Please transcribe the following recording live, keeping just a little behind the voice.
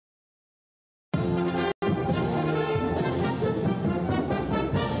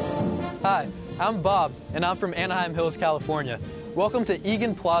Hi, I'm Bob, and I'm from Anaheim Hills, California. Welcome to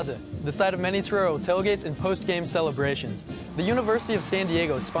Egan Plaza, the site of many Torero tailgates and post-game celebrations. The University of San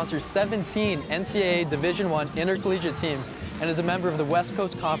Diego sponsors 17 NCAA Division I intercollegiate teams and is a member of the West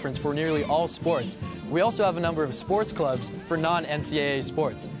Coast Conference for nearly all sports. We also have a number of sports clubs for non-NCAA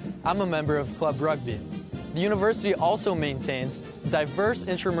sports. I'm a member of Club Rugby. The university also maintains diverse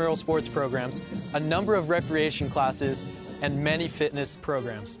intramural sports programs, a number of recreation classes, and many fitness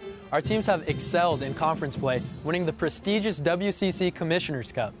programs. Our teams have excelled in conference play, winning the prestigious WCC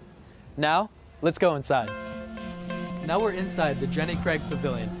Commissioner's Cup. Now, let's go inside. Now we're inside the Jenny Craig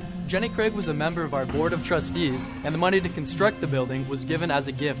Pavilion. Jenny Craig was a member of our Board of Trustees, and the money to construct the building was given as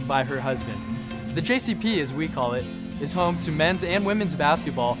a gift by her husband. The JCP, as we call it, is home to men's and women's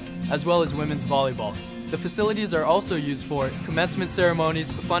basketball, as well as women's volleyball. The facilities are also used for commencement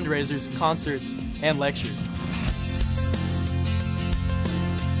ceremonies, fundraisers, concerts, and lectures.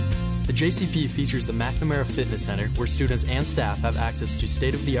 The JCP features the McNamara Fitness Center, where students and staff have access to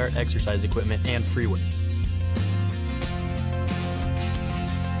state-of-the-art exercise equipment and free weights.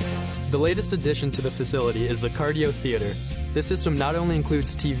 The latest addition to the facility is the Cardio Theater. This system not only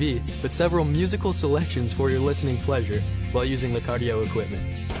includes TV, but several musical selections for your listening pleasure while using the cardio equipment.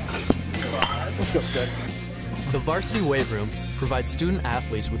 The Varsity Weight Room provides student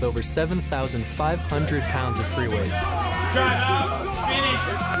athletes with over 7,500 pounds of free weight.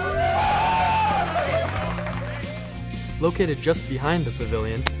 Located just behind the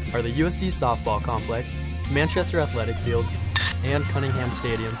pavilion are the USD Softball Complex, Manchester Athletic Field, and Cunningham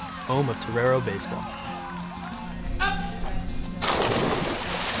Stadium, home of Torero Baseball.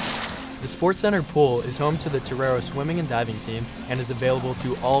 The Sports Center pool is home to the Torero swimming and diving team and is available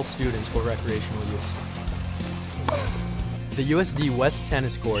to all students for recreational use. The USD West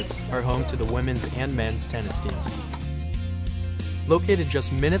tennis courts are home to the women's and men's tennis teams. Located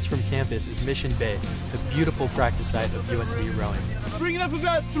just minutes from campus is Mission Bay, the beautiful practice site of USD rowing. Bring it up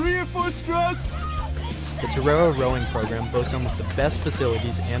about 3 or 4 strokes. The Torero rowing program boasts some of the best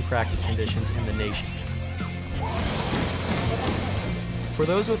facilities and practice conditions in the nation. For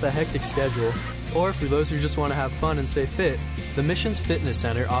those with a hectic schedule, or for those who just want to have fun and stay fit, the Missions Fitness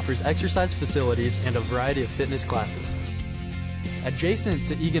Center offers exercise facilities and a variety of fitness classes. Adjacent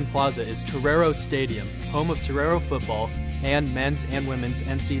to Egan Plaza is Torero Stadium, home of Torero football and men's and women's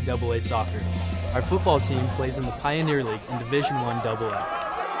NCAA soccer. Our football team plays in the Pioneer League in Division I AA.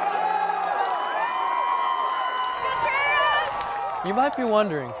 You might be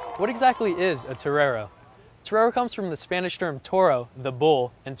wondering, what exactly is a torero? Torero comes from the Spanish term toro, the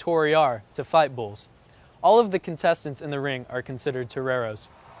bull, and torear, to fight bulls. All of the contestants in the ring are considered toreros.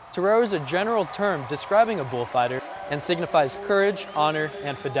 Torero is a general term describing a bullfighter and signifies courage, honor,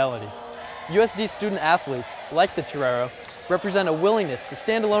 and fidelity. USD student athletes, like the torero, represent a willingness to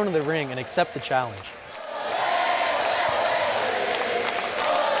stand alone in the ring and accept the challenge.